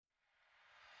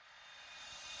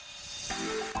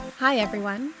Hi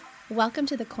everyone, welcome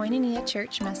to the Koinonia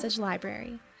Church Message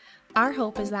Library. Our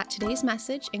hope is that today's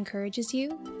message encourages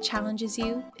you, challenges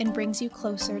you, and brings you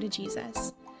closer to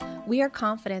Jesus. We are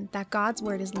confident that God's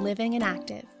Word is living and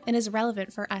active and is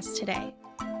relevant for us today.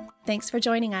 Thanks for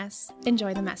joining us.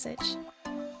 Enjoy the message.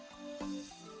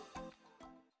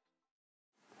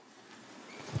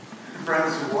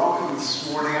 Friends, welcome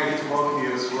this morning. I get to welcome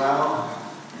you as well.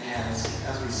 And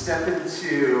as we step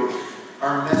into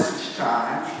our message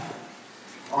time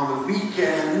on the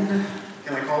weekend,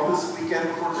 can I call this weekend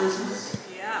before Christmas?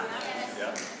 Yeah.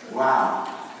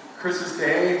 Wow. Christmas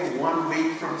Day, 1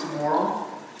 week from tomorrow.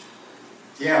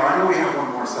 Yeah, I know we have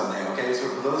one more Sunday, okay? So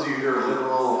for those of you who are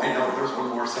literal, I know there's one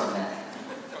more Sunday.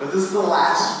 But this is the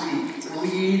last week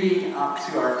leading up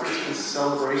to our Christmas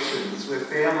celebrations with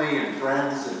family and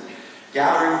friends and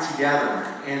gathering together.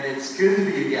 And it's good to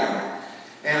be together.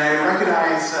 And I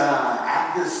recognize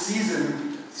at this season,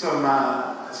 some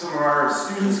of our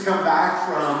students come back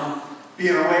from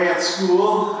being away at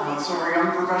school. Some of our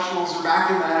young professionals are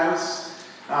back in the house.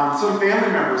 Some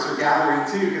family members are gathering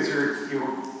too because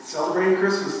you're celebrating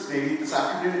Christmas maybe this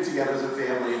afternoon together as a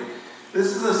family.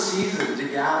 This is a season to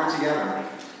gather together.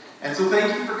 And so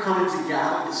thank you for coming to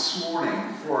gather this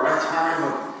morning for our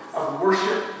time of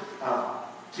worship,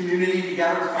 community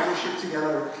together, fellowship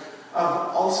together,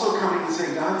 of also coming and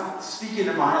saying, God, speak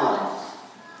into my life.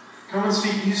 Come and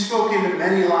speak. You spoke into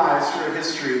many lives through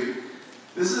history.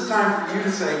 This is a time for you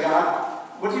to say, God,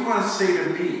 what do you want to say to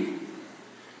me?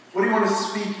 What do you want to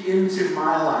speak into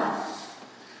my life?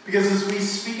 Because as we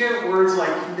speak out words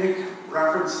like Nick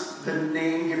referenced the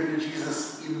name given to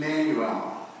Jesus,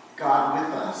 Emmanuel, God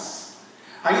with us.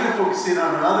 I'm going to focus in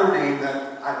on another name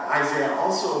that Isaiah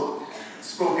also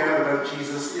spoke out about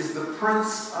Jesus, is the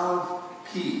Prince of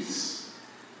Peace.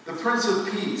 The Prince of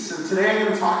Peace. And today I'm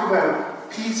going to talk about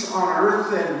peace on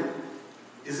earth, and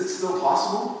is it still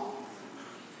possible?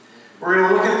 We're going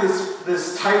to look at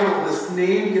this title, this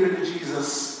name given to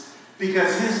Jesus,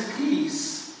 because his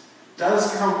peace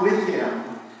does come with him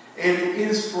and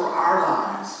is for our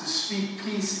lives, to speak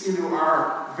peace into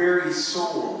our very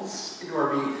souls, into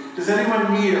our being. Does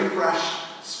anyone need a fresh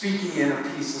speaking in of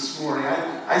peace this morning?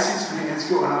 I see some hands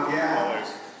going up. Yeah.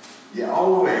 Always. Yeah,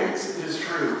 always. It is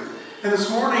true. And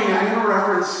this morning, I'm going to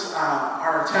reference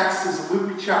our text is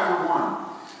Luke chapter 1.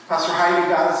 Pastor Heidi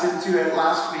got us into it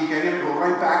last week. I'm going to go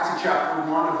right back to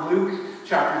chapter 1 of Luke,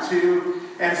 chapter 2.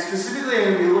 And specifically, I'm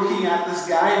going to be looking at this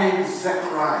guy named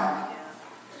Zechariah.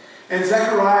 And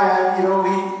Zechariah,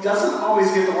 he doesn't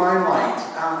always get the limelight.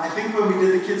 I think when we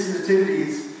did the kids'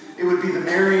 nativities, it would be the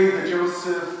Mary, the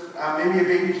Joseph, maybe a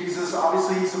baby Jesus.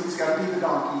 Obviously, somebody's got to be the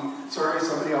donkey. Sorry,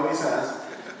 somebody always has.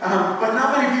 But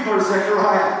not many people are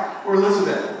Zechariah or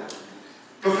Elizabeth.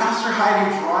 But Pastor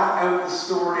Heidi brought out the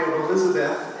story of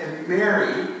Elizabeth and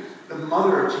Mary, the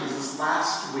mother of Jesus,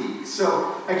 last week.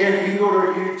 So, again, you can go to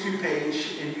our YouTube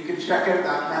page and you can check out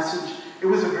that message. It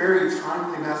was a very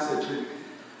timely message. And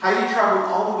Heidi traveled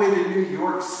all the way to New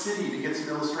York City to get some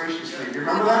illustrations for you. Do you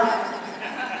remember that?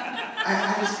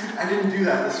 I didn't do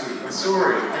that this week. I'm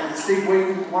sorry. I stayed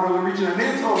waiting in Waterloo region. I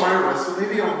made it to Elmira, so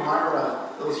maybe Elmira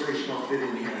illustration will fit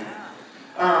in here.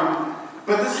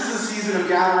 But this is a season of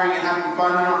gathering and having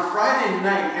fun. And on Friday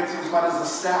night, we had some fun as a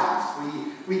staff.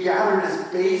 We gathered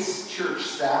as base church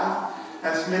staff.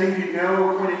 As many of you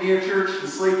know, Koinonia Church and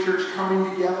Slate Church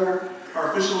coming together.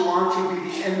 Our official launch will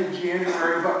be the end of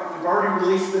January, but we've already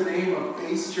released the name of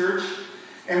Base Church.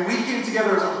 And we came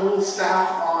together as a whole staff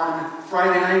on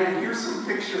Friday night, and here's some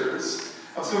pictures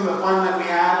of some of the fun that we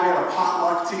had. We had a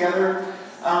potluck together.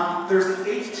 There's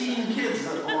 18 kids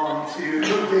that belong to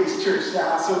the Base Church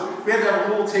staff, so we had to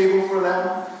have a whole table for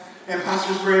them. And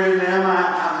Pastors Brandon and Emma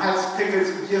had picked out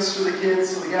some gifts for the kids,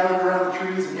 so they gathered around the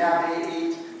trees, and they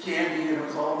ate candy, and it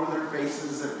was all over their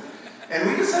faces. And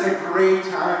we just had a great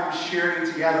time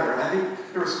sharing together. And I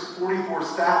think there was 44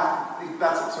 staff.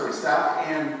 Staff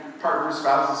and partners,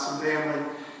 spouses, some family,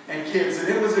 and kids. And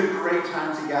it was a great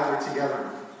time to gather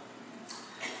together.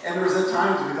 And there was at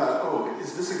times we thought,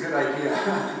 is this a good idea?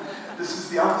 This is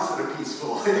the opposite of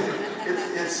peaceful.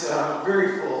 It's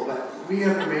very full, but we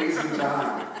had an amazing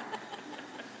time.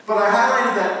 But I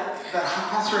highlighted that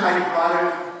Pastor Heidi brought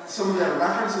out some of that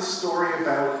reference a story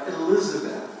about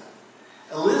Elizabeth.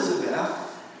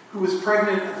 Elizabeth, who was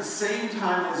pregnant at the same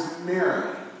time as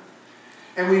Mary.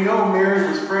 And we know Mary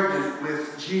was pregnant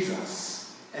with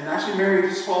Jesus. And actually Mary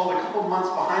just followed a couple months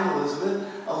behind Elizabeth.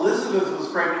 Elizabeth was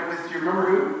pregnant with, do you remember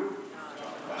who?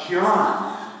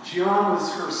 John. John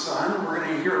was her son. We're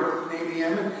going to hear about naming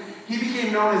him. And he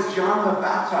became known as John the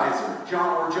Baptizer,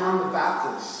 John the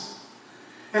Baptist.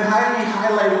 And Heidi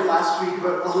highlighted last week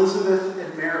about Elizabeth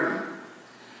and Mary.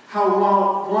 how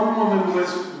while one woman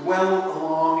was well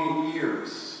along in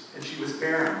years, and she was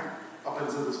barren up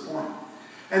until this point.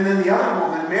 And then the other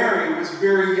woman, Mary, was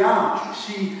very young.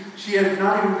 She had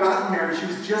not even gotten married. She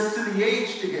was just to the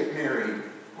age to get married,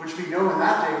 which we know in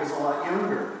that day was a lot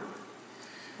younger.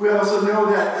 We also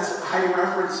know that, as Heidi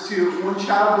referenced to, one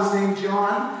child was named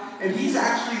John, and he's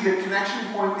actually the connection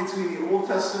point between the Old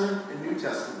Testament and New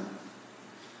Testament.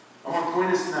 I want to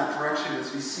point us in that direction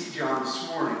as we see John this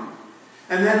morning.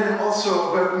 And then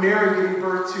also about Mary giving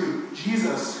birth to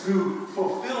Jesus, who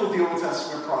fulfilled the Old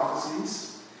Testament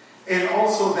prophecies, and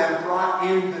also then brought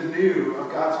in the new of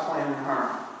God's plan and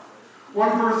heart.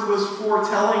 One birth was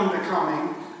foretelling the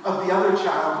coming of the other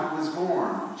child who was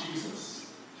born,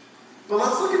 Jesus. But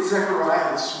let's look at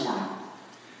Zechariah this morning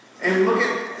and look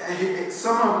at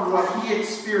some of what he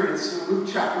experienced in Luke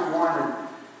chapter 1. And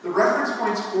the reference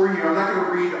points for you, I'm not going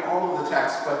to read all of the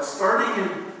text, but starting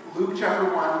in Luke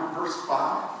chapter 1, verse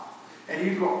 5, and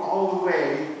you go all the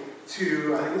way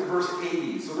to, I think it's verse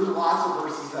 80. So there's lots of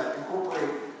verses that incorporate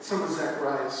some of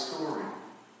Zechariah's story.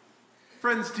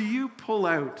 Friends, do you pull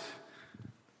out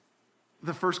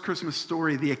the first Christmas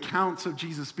story, the accounts of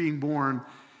Jesus being born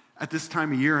at this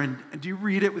time of year, and do you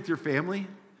read it with your family?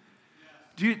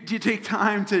 Do you take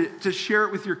time to share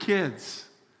it with your kids?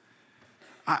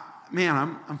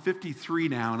 I'm 53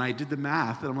 now, and I did the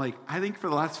math, and I'm like, I think for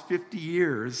the last 50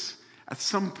 years, at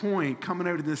some point coming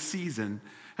out of this season,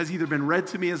 has either been read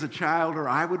to me as a child, or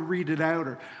I would read it out,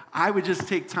 or I would just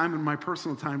take time in my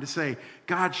personal time to say,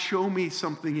 God, show me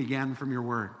something again from your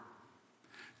word.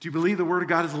 Do you believe the word of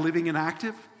God is living and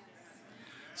active?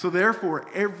 So therefore,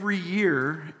 every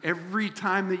year, every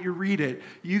time that you read it,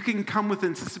 you can come with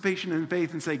anticipation and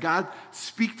faith and say, God,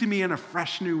 speak to me in a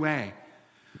fresh new way.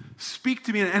 Speak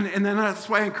to me, and then that's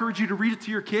why I encourage you to read it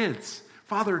to your kids.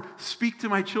 Father, speak to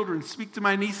my children, speak to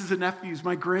my nieces and nephews,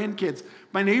 my grandkids,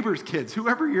 my neighbors' kids,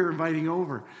 whoever you're inviting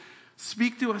over.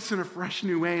 Speak to us in a fresh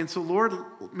new way. And so, Lord,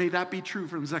 may that be true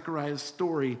from Zechariah's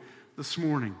story this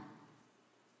morning.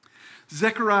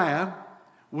 Zechariah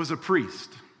was a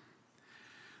priest.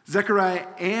 Zechariah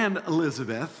and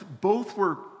Elizabeth both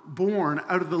were born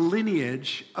out of the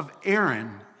lineage of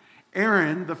Aaron.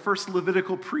 Aaron, the first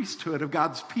Levitical priesthood of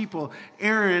God's people.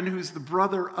 Aaron, who's the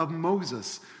brother of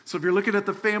Moses. So if you're looking at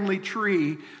the family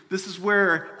tree, this is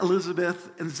where Elizabeth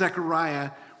and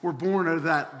Zechariah were born out of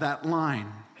that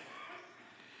line.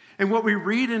 And what we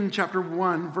read in chapter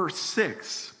 1, verse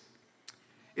 6,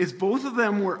 is both of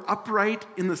them were upright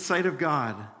in the sight of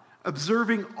God,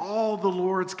 observing all the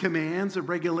Lord's commands and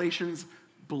regulations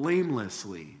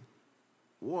blamelessly.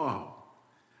 Whoa.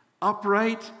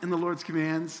 Upright in the Lord's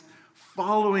commands,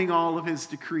 following all of his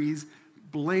decrees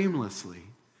blamelessly.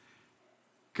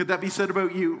 Could that be said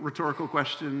about you? Rhetorical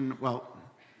question. Well,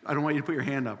 I don't want you to put your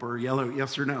hand up or yell out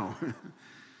yes or no.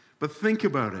 But think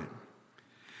about it.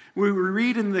 We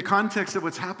read in the context of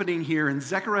what's happening here in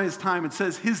Zechariah's time, it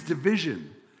says his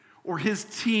division or his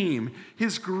team,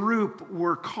 his group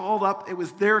were called up. It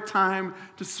was their time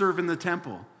to serve in the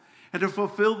temple and to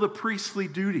fulfill the priestly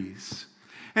duties.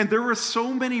 And there were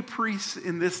so many priests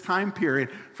in this time period,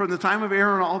 from the time of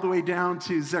Aaron all the way down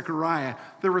to Zechariah.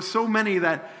 There were so many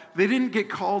that they didn't get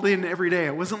called in every day.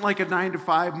 It wasn't like a 9 to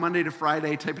 5, Monday to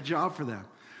Friday type of job for them.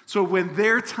 So when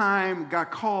their time got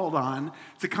called on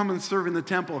to come and serve in the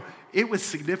temple, it was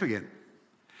significant.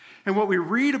 And what we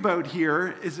read about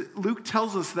here is Luke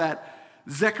tells us that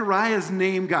Zechariah's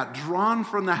name got drawn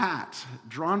from the hat,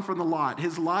 drawn from the lot.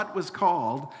 His lot was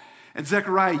called. And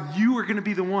Zechariah, you are going to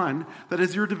be the one that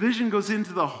as your division goes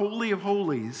into the Holy of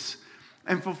Holies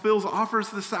and offers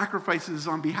the sacrifices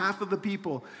on behalf of the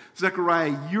people,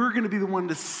 Zechariah, you're going to be the one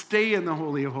to stay in the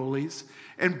Holy of Holies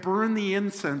and burn the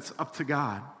incense up to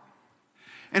God.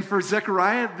 And for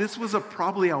Zechariah, this was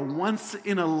probably a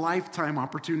once-in-a-lifetime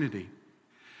opportunity.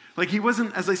 Like he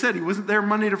wasn't, as I said, he wasn't there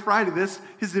Monday to Friday.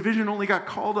 His division only got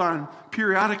called on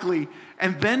periodically.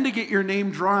 And then to get your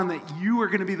name drawn that you are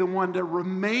going to be the one to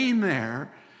remain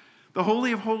there. The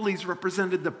Holy of Holies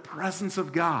represented the presence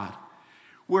of God,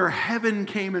 where heaven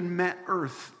came and met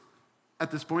earth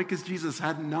at this point because Jesus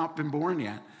had not been born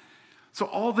yet. So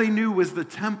all they knew was the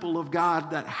temple of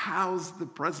God that housed the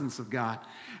presence of God.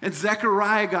 And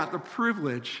Zechariah got the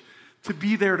privilege to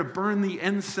be there to burn the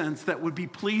incense that would be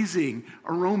pleasing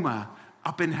aroma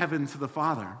up in heaven to the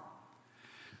Father.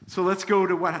 So let's go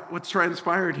to what's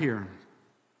transpired here.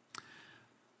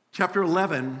 Chapter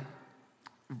 1,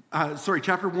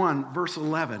 verse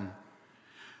 11.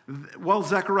 While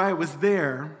Zechariah was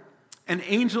there, an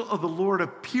angel of the Lord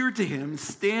appeared to him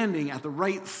standing at the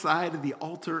right side of the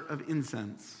altar of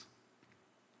incense.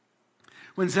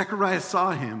 When Zechariah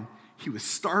saw him, he was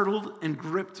startled and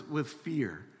gripped with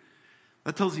fear.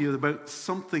 That tells you about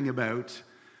something about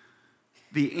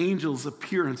the angel's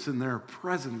appearance and their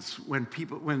presence when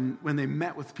they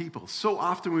met with people. So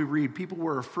often we read people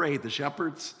were afraid, the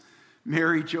shepherds,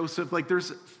 Mary, Joseph, like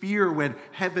there's fear when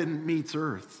heaven meets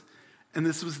earth. And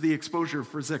this was the exposure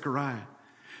for Zechariah.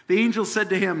 The angel said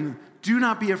to him, "Do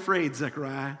not be afraid,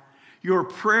 Zechariah. Your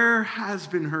prayer has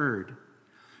been heard.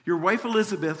 Your wife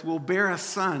Elizabeth will bear a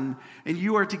son, and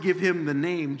you are to give him the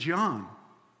name John.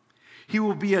 He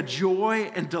will be a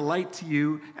joy and delight to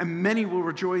you, and many will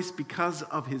rejoice because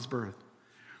of his birth.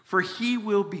 For he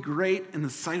will be great in the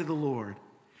sight of the Lord.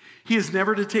 He is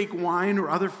never to take wine or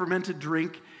other fermented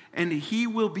drink, and he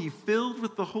will be filled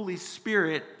with the Holy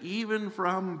Spirit even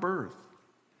from birth.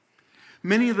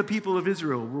 Many of the people of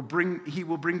Israel he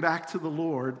will bring back to the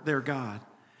Lord their God.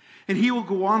 And he will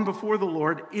go on before the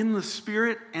Lord in the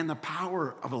spirit and the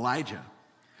power of Elijah,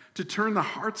 to turn the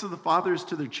hearts of the fathers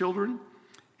to their children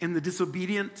and the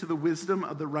disobedient to the wisdom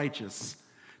of the righteous,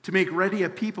 to make ready a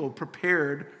people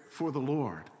prepared for the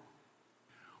Lord."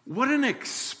 What an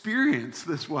experience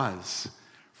this was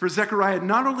for Zechariah,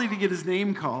 not only to get his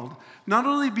name called, not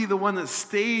only be the one that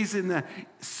stays in the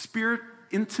spirit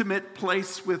intimate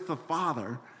place with the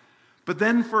Father, but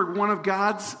then for one of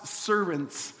God's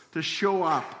servants to show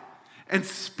up and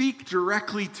speak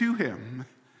directly to him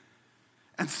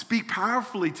and speak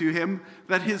powerfully to him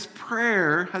that his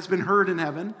prayer has been heard in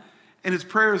heaven and his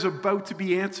prayer is about to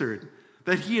be answered,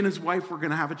 that he and his wife were going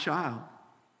to have a child.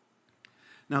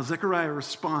 Now, Zechariah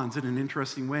responds in an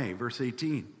interesting way. Verse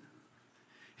 18.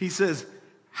 He says,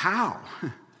 "How?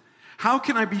 How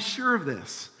can I be sure of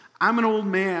this? I'm an old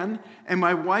man, and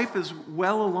my wife is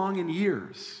well along in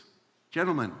years."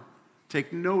 Gentlemen,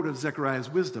 take note of Zechariah's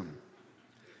wisdom.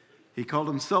 He called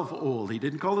himself old. He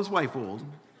didn't call his wife old.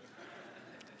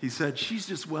 He said, she's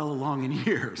just well along in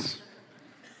years.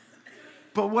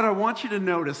 But what I want you to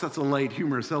notice, that's a light,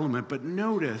 humorous element, but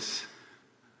notice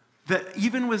that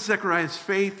even with Zechariah's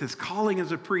faith, his calling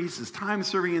as a priest, his time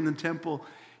serving in the temple,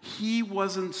 he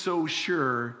wasn't so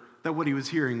sure that what he was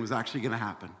hearing was actually going to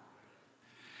happen.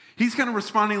 He's kind of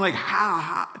responding like,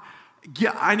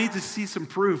 yeah, I need to see some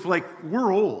proof. Like,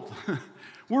 we're old.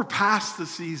 We're past the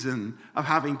season of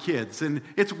having kids, and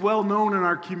it's well known in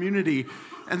our community.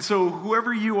 And so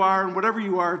whoever you are and whatever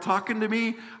you are talking to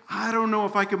me, I don't know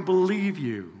if I can believe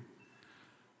you.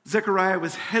 Zechariah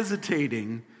was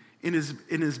hesitating in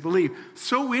his belief.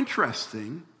 So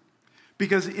interesting,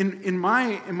 because in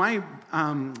my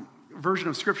version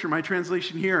of Scripture, my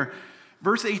translation here,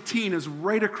 verse 18 is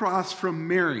right across from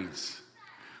Mary's.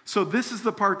 So this is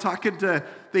the part talking to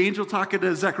the angel talking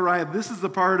to Zechariah. This is the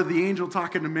part of the angel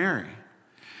talking to Mary.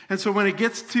 And so when it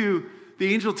gets to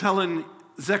the angel telling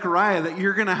Zechariah that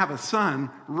you're going to have a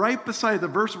son, right beside the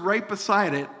verse, right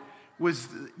beside it was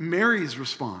Mary's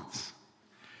response.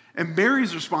 And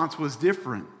Mary's response was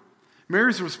different.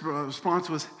 Mary's response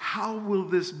was, "How will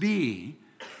this be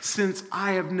since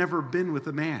I have never been with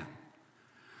a man?"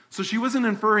 So she wasn't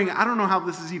inferring, I don't know how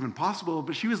this is even possible,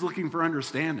 but she was looking for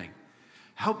understanding.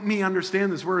 Help me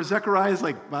understand this. Whereas Zechariah is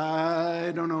like,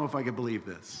 I don't know if I can believe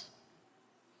this.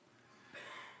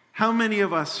 How many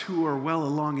of us who are well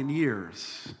along in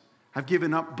years have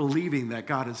given up believing that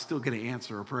God is still going to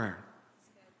answer a prayer?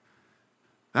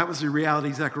 That was the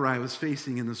reality Zechariah was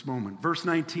facing in this moment. Verse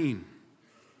 19.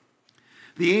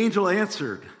 The angel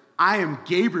answered, "I am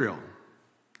Gabriel.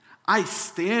 I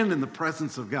stand in the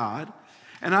presence of God,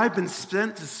 and I've been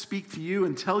sent to speak to you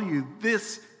and tell you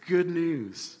this good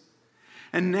news.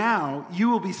 And now you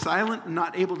will be silent and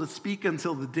not able to speak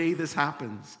until the day this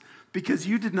happens, because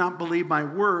you did not believe my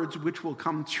words, which will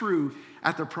come true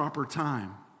at the proper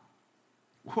time."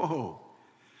 Whoa.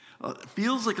 It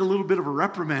feels like a little bit of a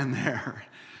reprimand there.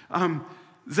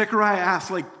 Zechariah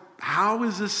asks, like, how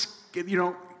is this,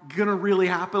 going to really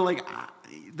happen? Like,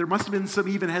 there must have been some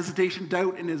even hesitation,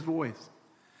 doubt in his voice.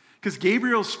 Because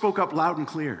Gabriel spoke up loud and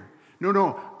clear.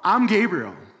 No, I'm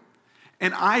Gabriel.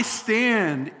 And I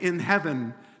stand in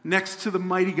heaven next to the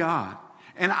mighty God.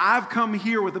 And I've come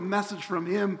here with a message from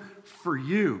him for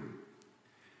you.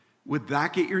 Would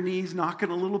that get your knees knocking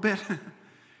a little bit?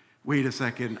 Wait a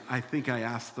second, I think I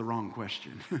asked the wrong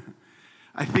question.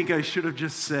 I think I should have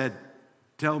just said,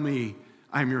 "Tell me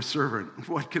I'm your servant.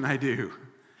 What can I do?"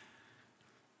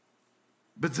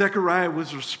 But Zechariah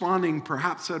was responding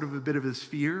perhaps out of a bit of his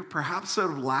fear, perhaps out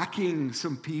of lacking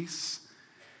some peace.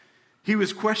 He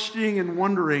was questioning and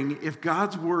wondering if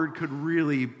God's word could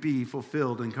really be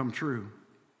fulfilled and come true.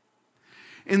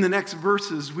 In the next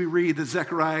verses, we read that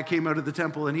Zechariah came out of the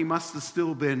temple and he must have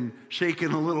still been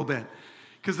shaken a little bit.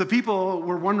 Because the people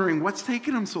were wondering, what's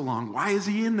taking him so long? Why is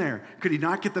he in there? Could he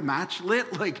not get the match lit?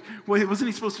 Wasn't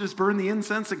he supposed to just burn the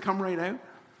incense and come right out?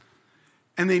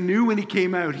 And they knew when he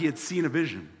came out, he had seen a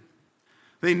vision.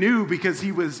 They knew because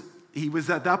he was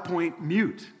at that point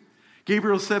mute.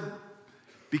 Gabriel said,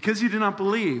 because you do not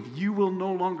believe, you will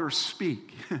no longer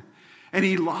speak. And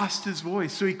he lost his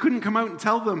voice, so he couldn't come out and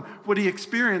tell them what he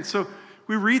experienced. So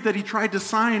we read that he tried to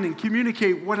sign and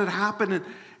communicate what had happened,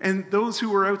 and those who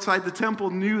were outside the temple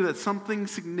knew that something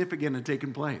significant had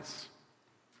taken place.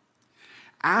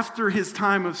 After his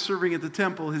time of serving at the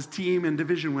temple, his team and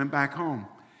division went back home.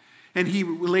 And he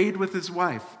laid with his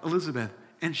wife, Elizabeth,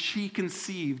 and she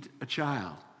conceived a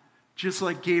child, just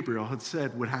like Gabriel had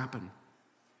said would happen.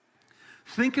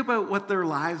 Think about what their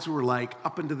lives were like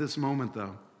up until this moment,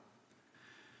 though.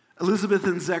 Elizabeth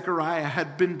and Zechariah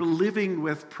had been living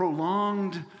with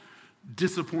prolonged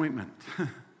disappointment.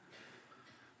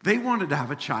 They wanted to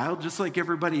have a child just like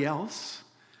everybody else.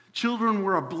 Children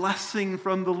were a blessing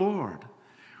from the Lord.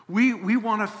 We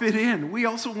want to fit in. We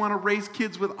also want to raise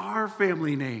kids with our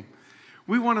family name.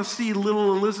 We want to see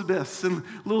little Elizabeths and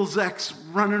little Zechs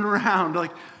running around.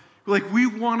 Like we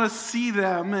want to see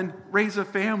them and raise a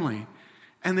family.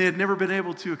 And they had never been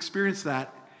able to experience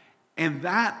that. And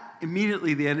that,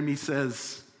 immediately the enemy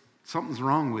says, something's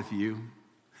wrong with you.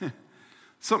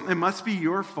 It must be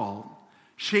your fault.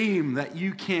 Shame that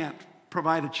you can't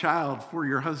provide a child for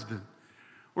your husband.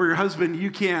 Or your husband, you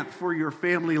can't for your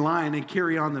family line and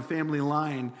carry on the family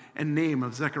line and name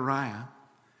of Zechariah.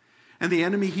 And the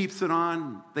enemy heaps it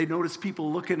on. They notice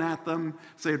people looking at them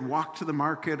as they'd walk to the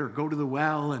market or go to the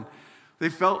well. And they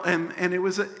felt, and it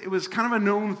was kind of a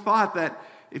known thought that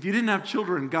if you didn't have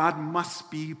children, God must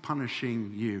be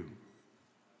punishing you.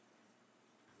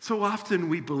 So often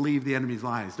we believe the enemy's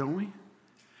lies, don't we?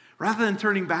 Rather than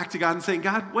turning back to God and saying,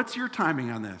 God, what's your timing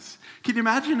on this? Can you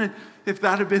imagine if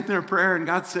that had been their prayer and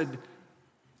God said,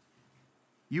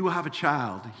 you will have a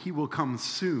child, he will come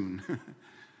soon.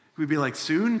 We'd be like,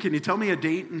 soon? Can you tell me a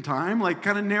date and time?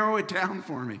 Kind of narrow it down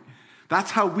for me.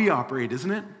 That's how we operate,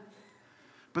 isn't it?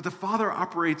 But the Father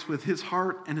operates with his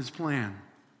heart and his plan.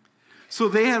 So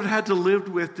they have had to live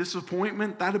with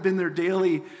disappointment. That had been their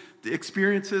daily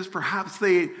experiences. Perhaps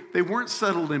they weren't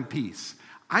settled in peace.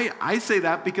 I say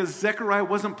that because Zechariah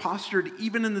wasn't postured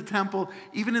even in the temple,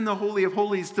 even in the Holy of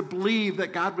Holies, to believe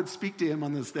that God would speak to him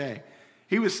on this day.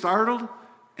 He was startled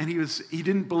and he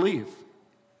didn't believe.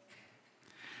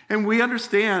 And we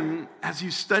understand as you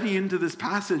study into this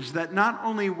passage that not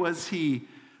only was he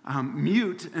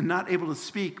mute and not able to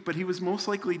speak, but he was most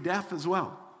likely deaf as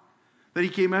well. That he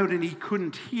came out and he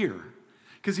couldn't hear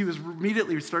because he was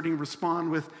immediately starting to respond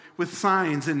with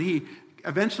signs, and he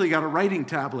eventually got a writing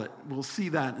tablet. We'll see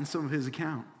that in some of his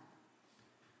account.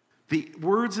 The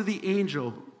words of the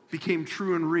angel became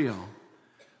true and real.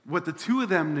 What the two of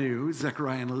them knew,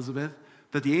 Zechariah and Elizabeth,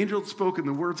 that the angel had spoken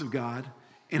the words of God,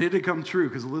 and it had come true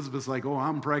because Elizabeth's like, oh,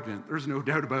 I'm pregnant. There's no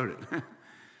doubt about it.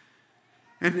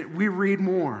 And we read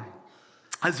more.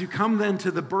 As you come then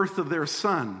to the birth of their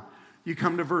son, you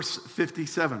come to verse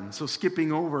 57. So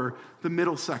skipping over the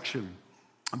middle section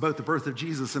about the birth of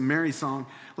Jesus and Mary's song,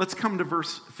 let's come to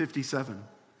verse 57.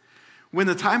 When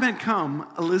the time had come,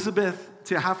 Elizabeth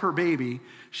to have her baby,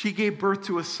 she gave birth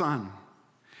to a son.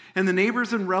 And the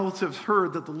neighbors and relatives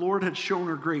heard that the Lord had shown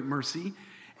her great mercy,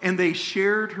 and they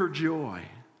shared her joy.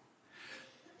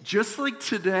 Just like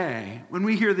today, when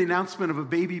we hear the announcement of a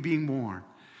baby being born,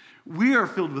 we are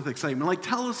filled with excitement.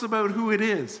 Tell us about who it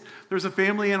is. There's a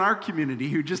family in our community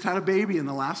who just had a baby in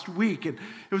the last week. And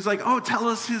it was like, oh, tell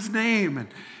us his name.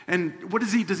 And what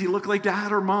is he? Does he look like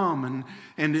dad or mom?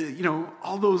 And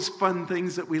all those fun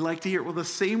things that we like to hear. Well, the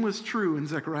same was true in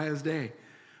Zechariah's day.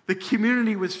 The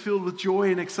community was filled with joy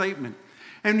and excitement.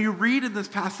 And you read in this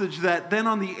passage that then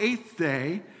on the 8th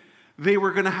day, they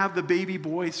were going to have the baby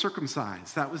boy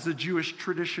circumcised. That was the Jewish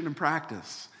tradition and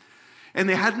practice. And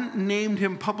they hadn't named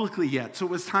him publicly yet, so it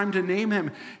was time to name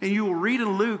him. And you will read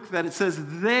in Luke that it says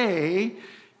they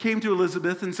came to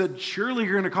Elizabeth and said, surely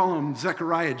you're going to call him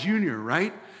Zechariah Jr.,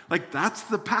 right? That's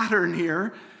the pattern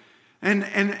here.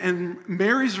 And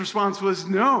Mary's response was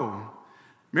no.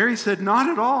 Mary said, not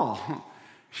at all.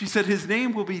 She said, his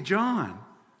name will be John.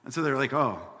 And so they're like,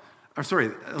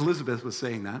 Elizabeth was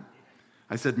saying that.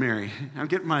 I said, Mary. I'm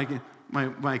getting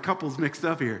my couples mixed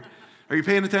up here. Are you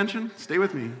paying attention? Stay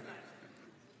with me.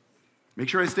 Make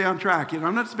sure I stay on track.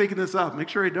 I'm not just making this up. Make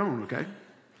sure I don't, okay?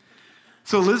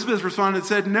 So Elizabeth responded and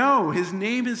said, no, his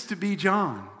name is to be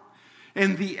John.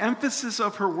 And the emphasis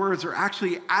of her words are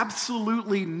actually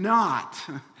absolutely not.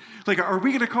 Are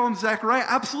we going to call him Zechariah?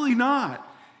 Absolutely not.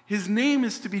 His name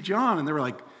is to be John. And they were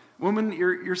like, woman,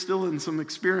 you're still in some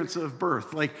experience of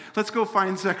birth. Like, let's go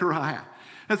find Zechariah.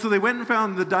 And so they went and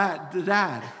found the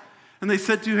dad. And they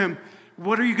said to him,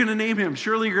 what are you going to name him?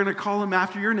 Surely you're going to call him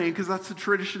after your name, because that's the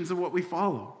traditions of what we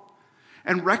follow.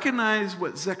 And recognize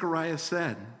what Zechariah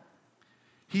said.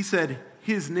 He said,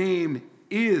 his name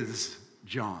is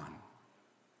John.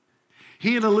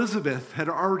 He and Elizabeth had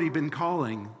already been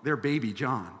calling their baby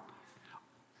John.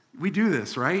 We do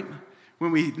this, right?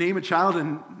 When we name a child,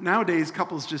 and nowadays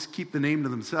couples just keep the name to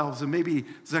themselves, and maybe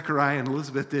Zechariah and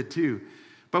Elizabeth did too.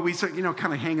 But we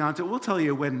kind of hang on to it. We'll tell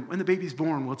you when the baby's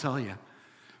born, we'll tell you.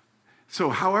 So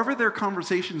however their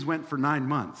conversations went for 9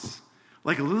 months,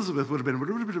 like Elizabeth would have been,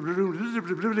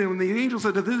 when the angel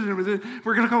said,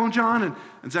 we're going to call him John,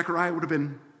 and Zechariah would have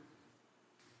been,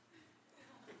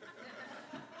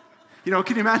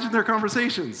 can you imagine their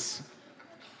conversations?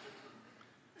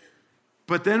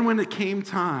 But then when it came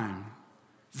time,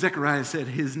 Zechariah said,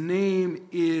 his name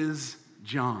is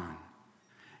John.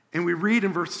 And we read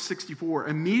in verse 64,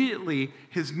 immediately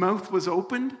his mouth was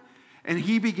opened, and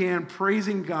he began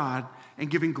praising God and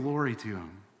giving glory to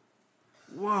him.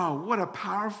 Whoa, what a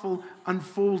powerful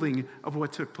unfolding of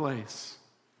what took place.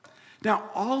 Now,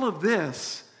 all of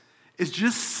this is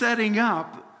just setting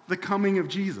up the coming of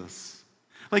Jesus.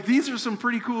 Like, these are some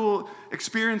pretty cool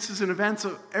experiences and events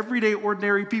of everyday,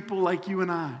 ordinary people like you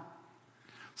and I.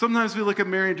 Sometimes we look at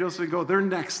Mary and Joseph and go, they're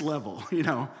next level,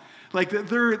 Like,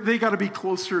 they got to be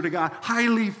closer to God.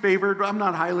 Highly favored. I'm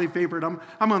not highly favored. I'm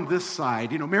on this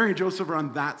side. Mary and Joseph are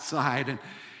on that side.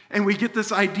 And we get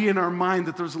this idea in our mind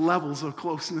that there's levels of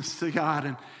closeness to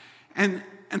God. And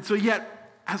so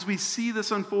yet, as we see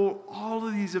this unfold, all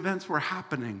of these events were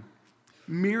happening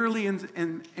merely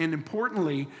and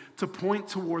importantly to point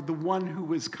toward the one who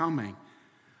was coming,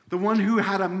 the one who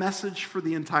had a message for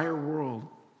the entire world.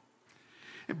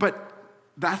 But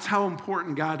that's how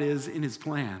important God is in his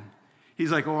plan.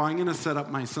 He's like, I'm going to set up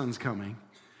my son's coming.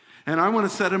 And I want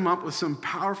to set him up with some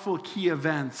powerful key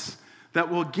events that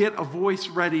will get a voice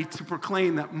ready to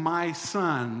proclaim that my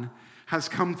son has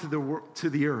come to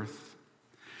the earth.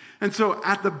 And so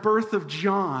at the birth of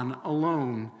John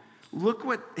alone, look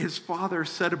what his father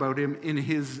said about him in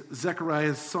his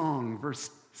Zechariah's song, verse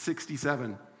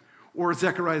 67, or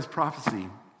Zechariah's prophecy.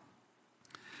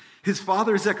 His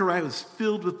father Zechariah was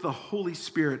filled with the Holy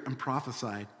Spirit and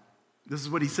prophesied. This is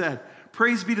what he said,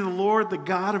 praise be to the Lord, the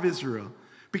God of Israel,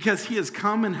 because he has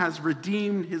come and has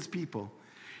redeemed his people.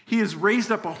 He has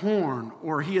raised up a horn,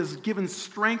 or he has given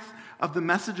strength of the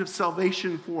message of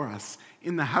salvation for us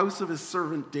in the house of his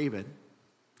servant David.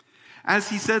 As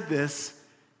he said this,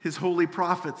 his holy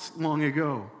prophets long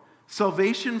ago,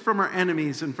 salvation from our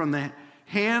enemies and from the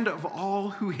hand of all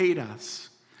who hate us,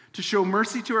 to show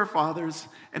mercy to our fathers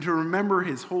and to remember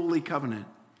his holy covenant,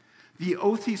 the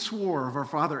oath he swore of our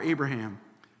father Abraham,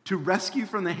 to rescue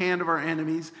from the hand of our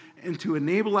enemies and to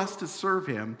enable us to serve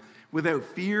him without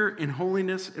fear in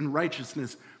holiness and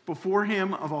righteousness before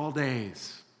him of all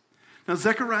days. Now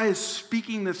Zechariah is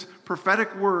speaking this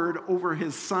prophetic word over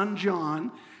his son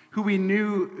John, who we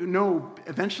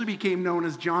eventually became known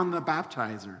as John the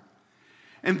Baptizer.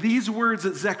 And these words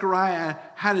that Zechariah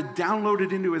had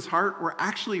downloaded into his heart were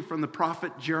actually from the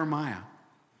prophet Jeremiah.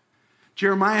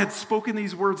 Jeremiah had spoken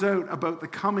these words out about the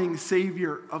coming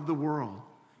Savior of the world.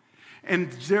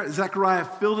 And Zechariah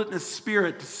filled it in his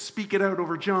spirit to speak it out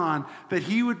over John, that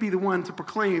he would be the one to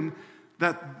proclaim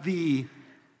that the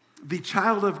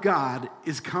child of God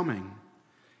is coming.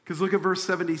 Because look at verse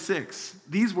 76.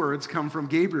 These words come from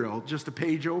Gabriel, just a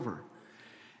page over.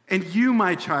 And you,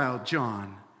 my child,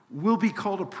 John, will be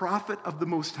called a prophet of the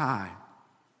Most High.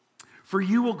 For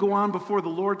you will go on before the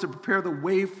Lord to prepare the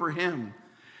way for him,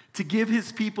 to give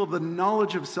his people the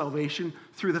knowledge of salvation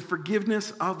through the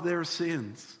forgiveness of their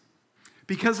sins.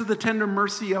 Because of the tender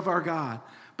mercy of our God,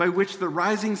 by which the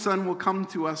rising sun will come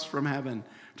to us from heaven,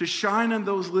 to shine on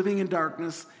those living in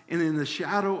darkness and in the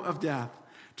shadow of death,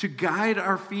 to guide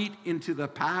our feet into the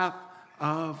path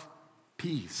of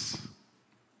peace.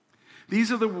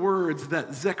 These are the words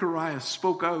that Zechariah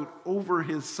spoke out over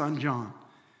his son John.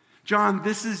 John,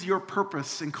 this is your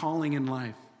purpose and calling in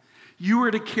life. You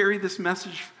are to carry this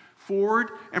message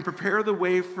forward and prepare the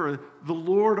way for the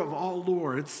Lord of all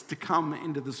lords to come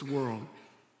into this world.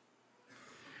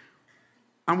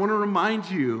 I want to remind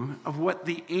you of what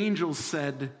the angels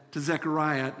said to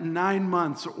Zechariah 9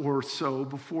 months or so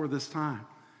before this time.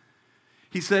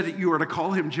 He said, you are to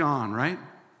call him John, right?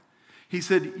 He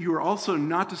said, you are also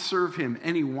not to serve him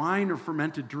any wine or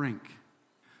fermented drink,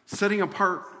 setting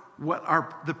apart what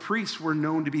the priests were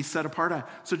known to be set apart at.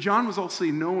 So John was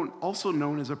also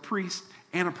known as a priest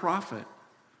and a prophet.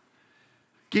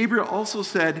 Gabriel also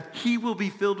said he will be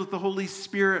filled with the Holy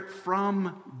Spirit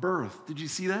from birth. Did you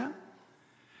see that?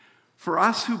 For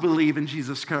us who believe in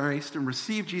Jesus Christ and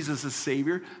receive Jesus as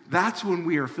Savior, that's when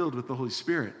we are filled with the Holy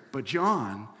Spirit. But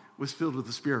John was filled with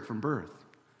the Spirit from birth.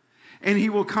 And he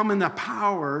will come in the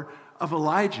power of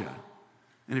Elijah.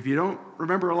 And if you don't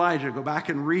remember Elijah, go back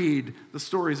and read the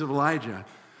stories of Elijah.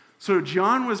 So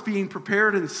John was being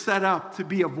prepared and set up to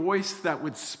be a voice that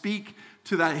would speak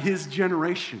to his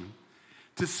generation,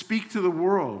 to speak to the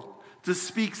world, to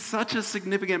speak such a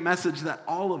significant message that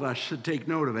all of us should take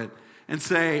note of it and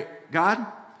say, God,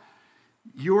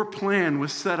 your plan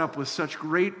was set up with such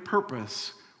great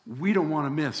purpose, we don't want to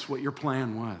miss what your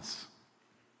plan was.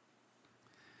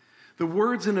 The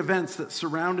words and events that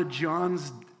surrounded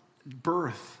John's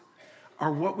birth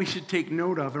are what we should take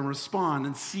note of and respond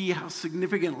and see how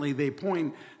significantly they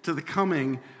point to the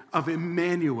coming of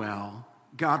Emmanuel,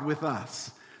 God with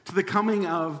us, to the coming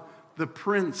of the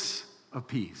Prince of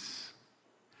Peace.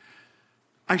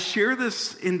 I share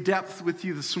this in depth with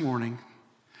you this morning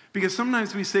because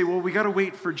sometimes we say, well, we got to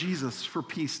wait for Jesus, for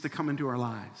peace to come into our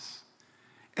lives.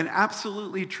 And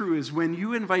absolutely true is when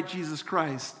you invite Jesus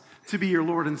Christ to be your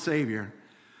Lord and Savior,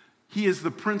 He is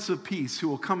the Prince of Peace who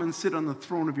will come and sit on the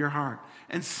throne of your heart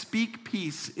and speak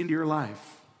peace into your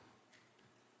life.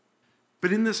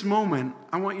 But in this moment,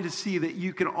 I want you to see that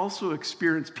you can also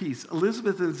experience peace.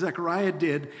 Elizabeth and Zechariah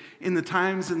did in the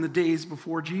times and the days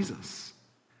before Jesus.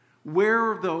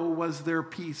 Where, though, was their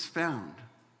peace found?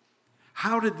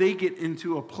 How did they get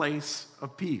into a place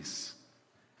of peace?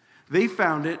 They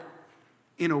found it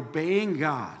in obeying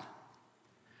God.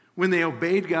 When they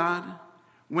obeyed God,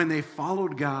 when they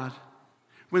followed God,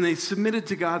 when they submitted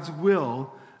to God's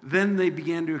will, then they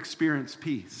began to experience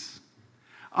peace.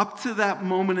 Up to that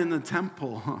moment in the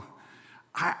temple,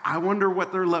 I wonder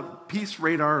what their peace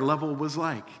radar level was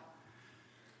like.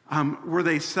 Were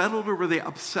they settled or were they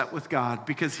upset with God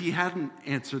because He hadn't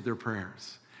answered their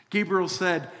prayers? Gabriel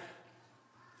said,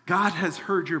 God has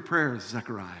heard your prayers,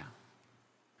 Zechariah.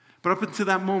 But up until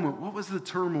that moment, what was the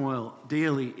turmoil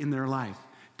daily in their life?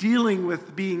 Dealing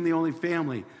with being the only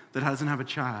family that doesn't have a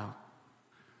child.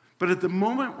 But at the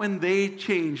moment when they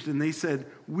changed and they said,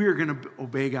 we're going to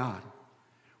obey God.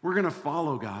 We're going to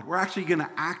follow God. We're actually going to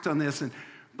act on this. And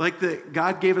like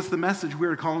God gave us the message, we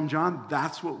were to call him John,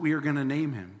 that's what we are going to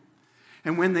name him.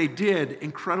 And when they did,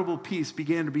 incredible peace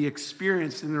began to be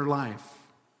experienced in their life.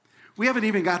 We haven't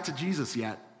even got to Jesus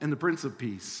yet and the Prince of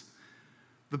Peace,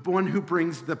 the one who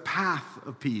brings the path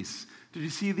of peace. Did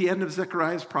you see the end of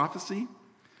Zechariah's prophecy?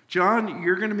 John,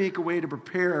 you're going to make a way to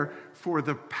prepare for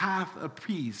the path of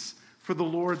peace for the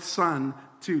Lord's Son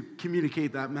to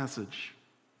communicate that message.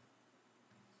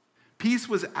 Peace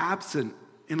was absent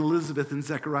in Elizabeth and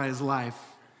Zechariah's life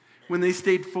when they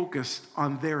stayed focused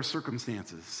on their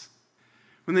circumstances,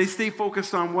 when they stayed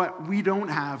focused on what we don't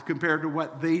have compared to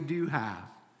what they do have.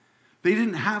 They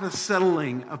didn't have a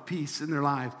settling of peace in their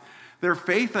life. Their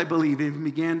faith, I believe, even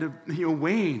began to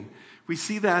wane. We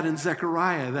see that in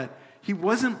Zechariah, that he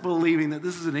wasn't believing that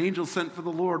this is an angel sent for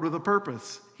the Lord with a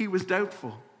purpose. He was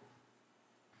doubtful.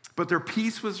 But their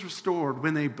peace was restored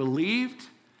when they believed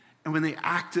and when they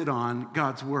acted on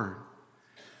God's word.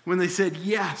 When they said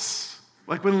yes,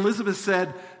 like when Elizabeth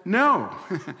said, no,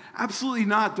 absolutely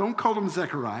not, don't call him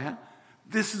Zechariah.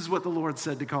 This is what the Lord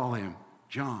said to call him,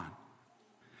 John.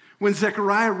 When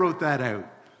Zechariah wrote that out,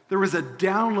 there was a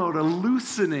download, a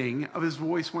loosening of his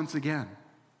voice once again.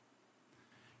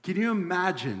 Can you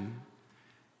imagine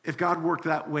if God worked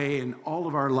that way in all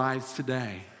of our lives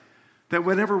today? That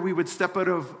whenever we would step out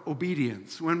of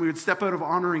obedience, when we would step out of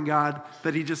honoring God,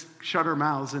 that he just shut our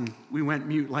mouths and we went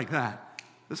mute like that.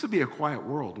 This would be a quiet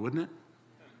world, wouldn't it?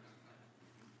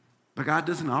 But God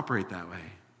doesn't operate that way.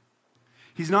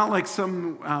 He's not like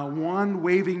some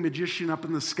wand-waving magician up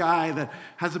in the sky that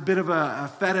has a bit of a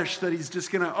fetish that he's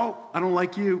just going to, oh, I don't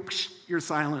like you, you're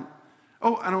silent.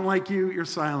 Oh, I don't like you, you're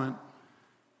silent.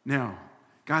 No,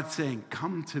 God's saying,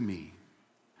 come to me.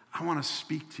 I want to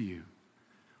speak to you.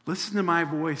 Listen to my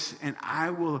voice, and I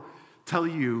will tell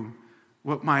you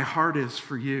what my heart is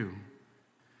for you.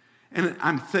 And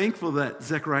I'm thankful that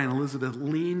Zechariah and Elizabeth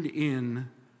leaned in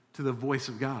to the voice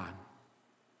of God.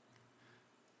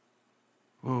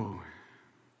 Oh,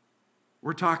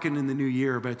 we're talking in the new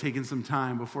year about taking some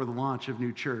time before the launch of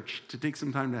new church to take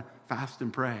some time to fast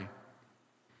and pray.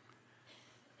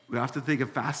 We have to think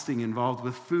of fasting involved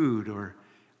with food or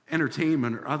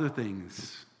entertainment or other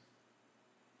things.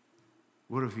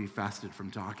 What if we fasted from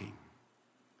talking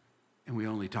and we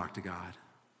only talk to God?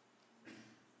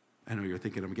 I know you're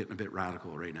thinking I'm getting a bit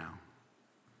radical right now,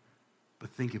 but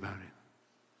think about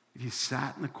it. if you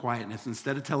sat in the quietness,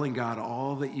 instead of telling God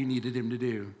all that you needed him to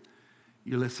do,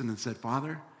 you listened and said,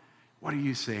 Father, what are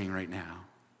you saying right now?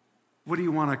 What do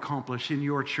you want to accomplish in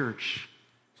your church,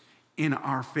 in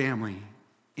our family,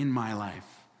 in my life?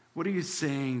 What are you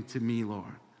saying to me, Lord?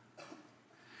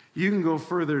 You can go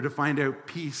further to find out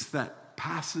peace that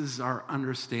passes our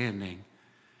understanding.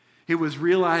 It was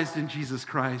realized in Jesus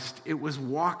Christ. It was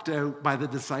walked out by the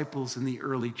disciples in the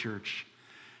early church.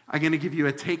 I'm going to give you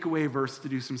a takeaway verse to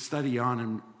do some study on,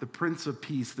 and the Prince of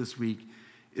Peace this week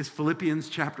is Philippians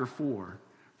chapter 4,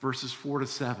 verses 4 to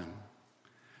 7.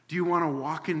 Do you want to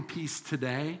walk in peace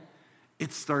today?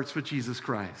 It starts with Jesus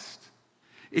Christ.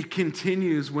 It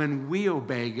continues when we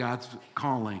obey God's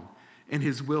calling and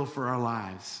his will for our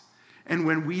lives, and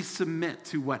when we submit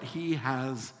to what he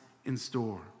has in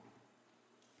store.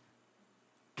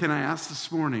 Can I ask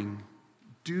this morning,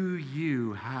 do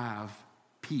you have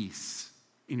peace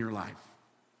in your life?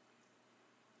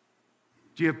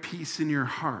 Do you have peace in your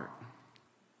heart?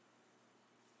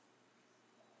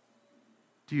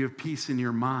 Do you have peace in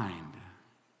your mind?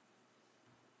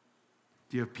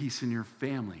 Do you have peace in your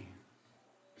family?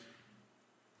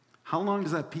 How long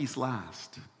does that peace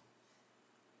last?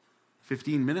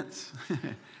 15 minutes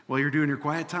while you're doing your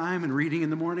quiet time and reading in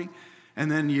the morning? And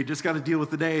then you just got to deal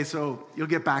with the day, so you'll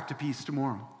get back to peace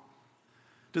tomorrow.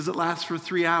 Does it last for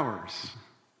 3 hours?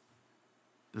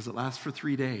 Does it last for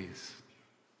 3 days?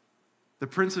 The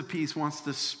Prince of Peace wants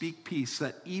to speak peace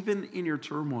that even in your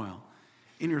turmoil,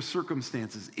 in your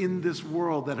circumstances, in this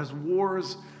world that has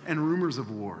wars and rumors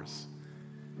of wars,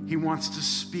 he wants to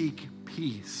speak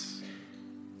peace.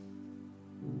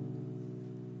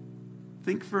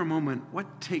 Think for a moment,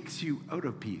 what takes you out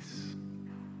of peace?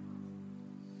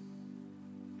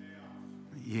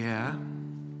 Yeah.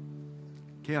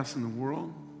 Chaos in the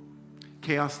world.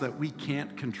 Chaos that we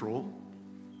can't control.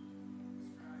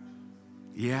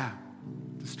 Yeah.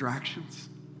 Distractions.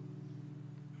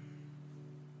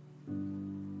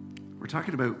 We're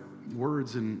talking about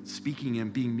words and speaking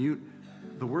and being mute.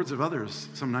 The words of others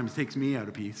sometimes takes me out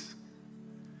of peace.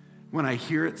 When I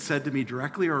hear it said to me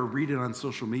directly or read it on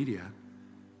social media,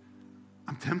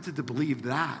 I'm tempted to believe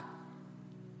that,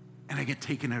 and I get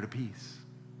taken out of peace.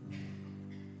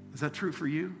 Is that true for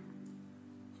you?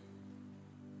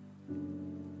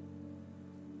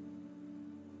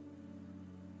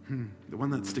 The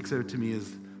one that sticks out to me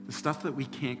is the stuff that we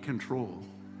can't control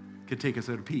can take us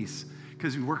out of peace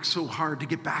because we work so hard to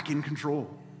get back in control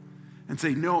and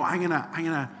say, no, I'm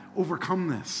gonna overcome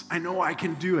this. I know I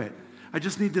can do it. I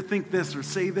just need to think this or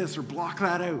say this or block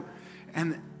that out.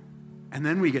 And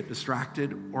then we get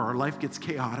distracted or our life gets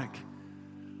chaotic.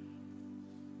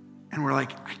 And we're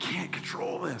like, I can't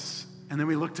control this. And then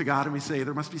we look to God and we say,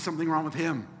 there must be something wrong with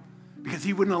him because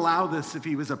he wouldn't allow this if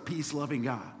he was a peace-loving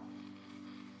God.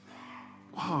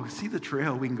 Whoa, see the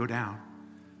trail we can go down.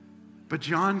 But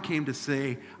John came to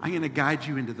say, I'm going to guide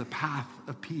you into the path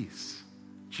of peace.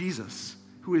 Jesus,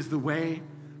 who is the way,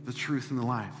 the truth, and the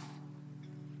life.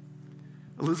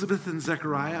 Elizabeth and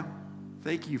Zechariah,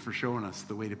 thank you for showing us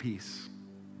the way to peace.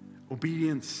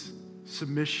 Obedience,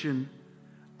 submission,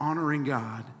 honoring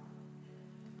God.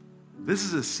 This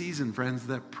is a season, friends,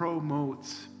 that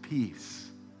promotes peace.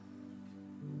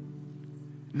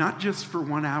 Not just for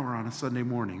 1 hour on a Sunday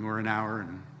morning or an hour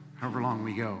and however long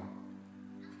we go.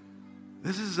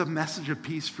 This is a message of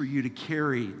peace for you to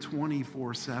carry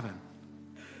 24/7.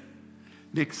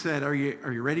 Nick said, are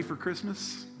you ready for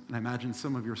Christmas? And I imagine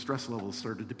some of your stress levels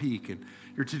started to peak and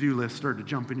your to-do list started to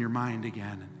jump in your mind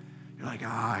again. And you're like,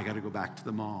 I got to go back to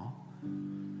the mall.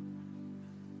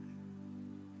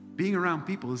 Being around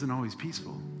people isn't always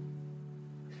peaceful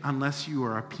unless you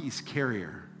are a peace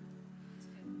carrier.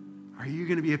 Are you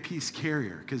going to be a peace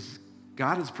carrier? Because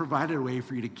God has provided a way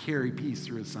for you to carry peace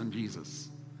through his son, Jesus.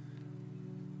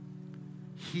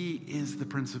 He is the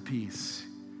Prince of Peace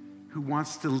who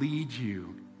wants to lead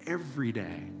you every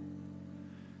day.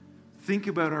 Think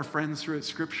about our friends throughout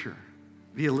Scripture.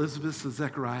 The Elizabeths, the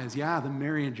Zechariahs, the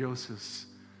Mary and Josephs.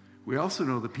 We also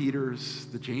know the Peters,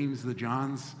 the James, the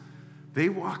Johns. They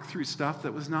walked through stuff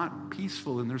that was not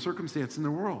peaceful in their circumstance in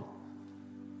their world.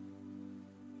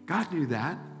 God knew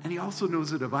that, and he also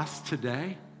knows it of us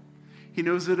today. He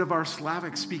knows it of our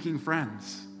Slavic-speaking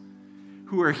friends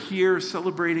who are here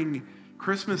celebrating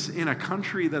Christmas in a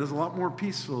country that is a lot more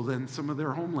peaceful than some of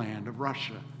their homeland of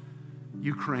Russia,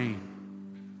 Ukraine.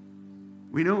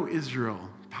 We know Israel,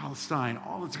 Palestine,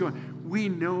 all that's going on. We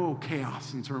know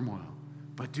chaos and turmoil,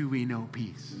 but do we know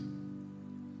peace?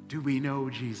 Do we know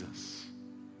Jesus?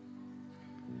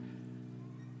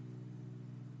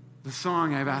 The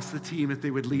song I've asked the team if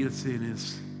they would lead us in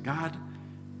is, God,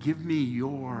 give me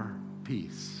your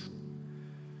peace.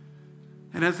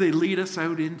 And as they lead us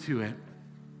out into it,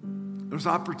 there's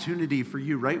opportunity for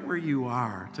you right where you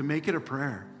are to make it a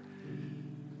prayer.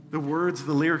 The words,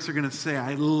 the lyrics are going to say,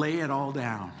 I lay it all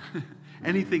down.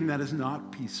 Anything that is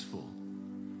not peaceful.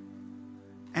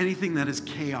 Anything that is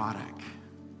chaotic.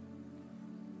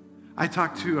 I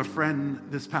talked to a friend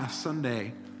this past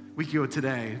Sunday, week ago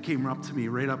today, who came up to me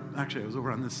actually I was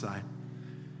over on this side,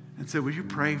 and said, would you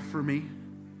pray for me?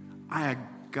 I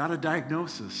got a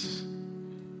diagnosis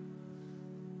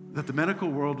that the medical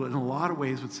world in a lot of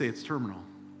ways would say it's terminal.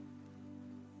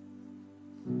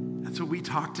 And so we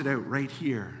talked it out right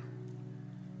here.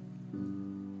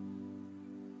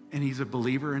 And he's a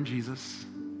believer in Jesus,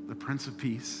 the Prince of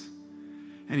Peace.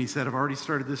 And he said, I've already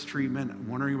started this treatment. I'm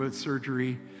wondering about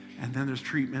surgery. And then there's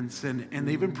treatments, and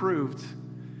they've improved.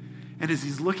 And as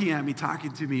he's looking at me,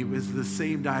 talking to me, it was the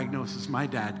same diagnosis my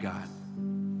dad got.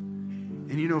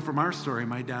 And you know from our story,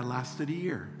 my dad lasted a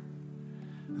year.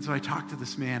 And so I talked to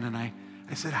this man, and I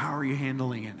said, how are you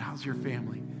handling it? How's your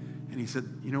family? And he said,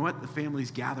 you know what? The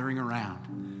family's gathering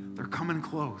around. They're coming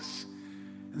close.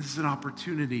 And this is an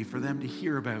opportunity for them to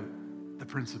hear about the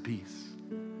Prince of Peace.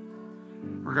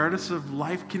 Regardless of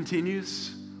life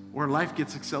continues or life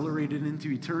gets accelerated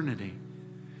into eternity,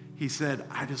 he said,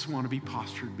 I just want to be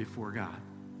postured before God.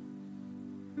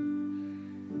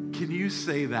 Can you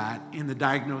say that in the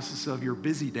diagnosis of your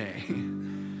busy day?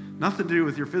 Nothing to do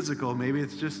with your physical. Maybe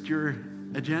it's just your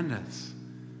agendas.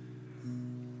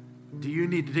 Do you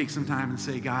need to take some time and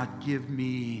say, God, give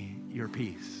me your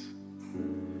peace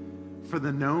for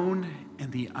the known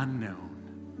and the unknown?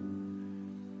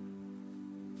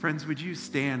 Friends, would you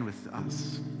stand with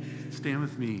us? Stand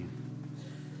with me.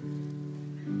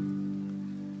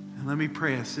 And let me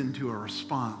pray us into a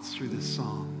response through this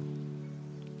song.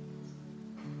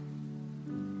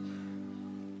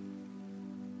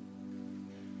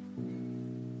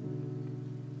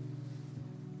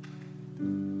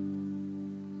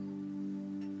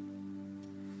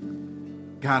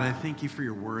 God, I thank you for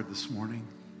your word this morning.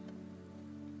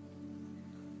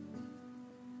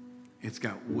 It's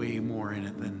got way more in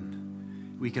it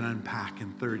than we can unpack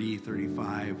in 30,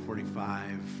 35,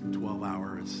 45, 12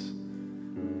 hours.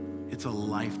 It's a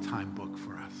lifetime book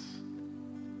for us.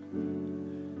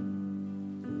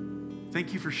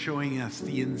 Thank you for showing us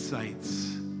the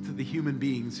insights to the human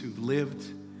beings who've lived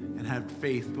and had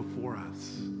faith before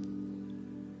us.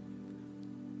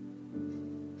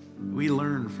 We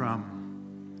learn from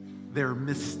their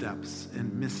missteps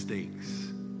and mistakes,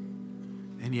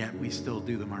 and yet we still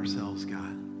do them ourselves,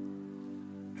 God.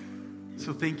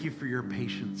 So thank you for your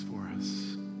patience for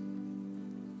us.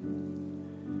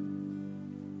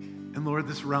 And Lord,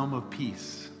 this realm of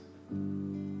peace,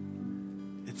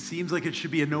 it seems like it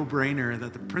should be a no-brainer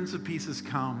that the Prince of Peace has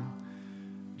come.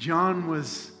 John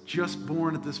was just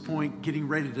born at this point, getting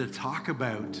ready to talk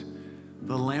about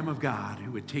the Lamb of God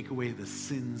who would take away the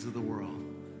sins of the world.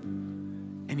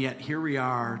 And yet here we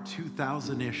are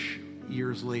 2,000-ish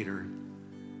years later,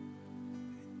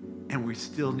 and we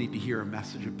still need to hear a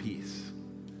message of peace.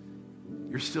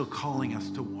 You're still calling us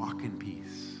to walk in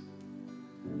peace.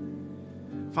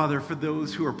 Father, for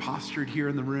those who are postured here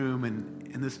in the room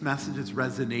and this message is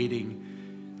resonating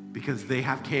because they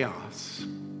have chaos,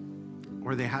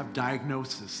 or they have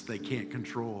diagnosis they can't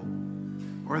control,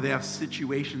 or they have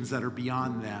situations that are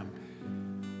beyond them,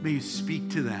 may you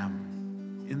speak to them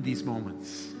in these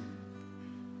moments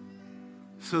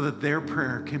so that their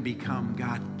prayer can become,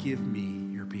 God, give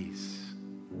me your peace.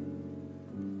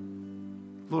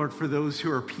 Lord, for those who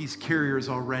are peace carriers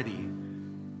already,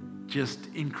 just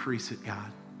increase it, God.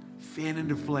 Fan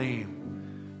into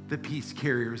flame the peace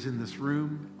carriers in this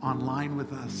room, online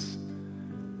with us,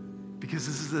 because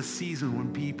this is a season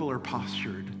when people are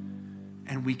postured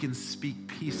and we can speak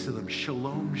peace to them.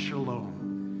 Shalom,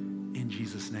 shalom, in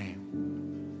Jesus' name.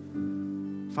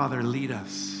 Father, lead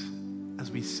us as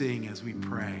we sing, as we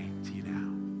pray to you now.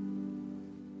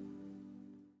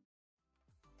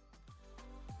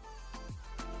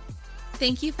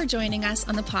 Thank you for joining us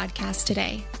on the podcast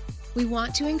today. We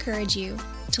want to encourage you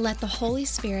to let the Holy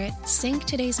Spirit sink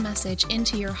today's message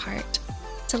into your heart,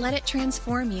 to let it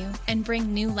transform you and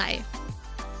bring new life.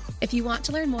 If you want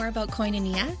to learn more about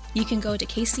Koinonia, you can go to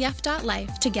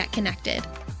kcf.life to get connected.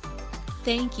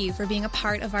 Thank you for being a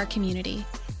part of our community.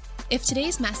 If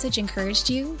today's message encouraged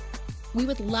you, we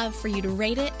would love for you to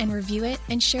rate it and review it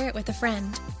and share it with a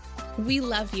friend. We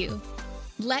love you.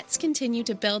 Let's continue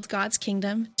to build God's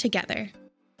kingdom together.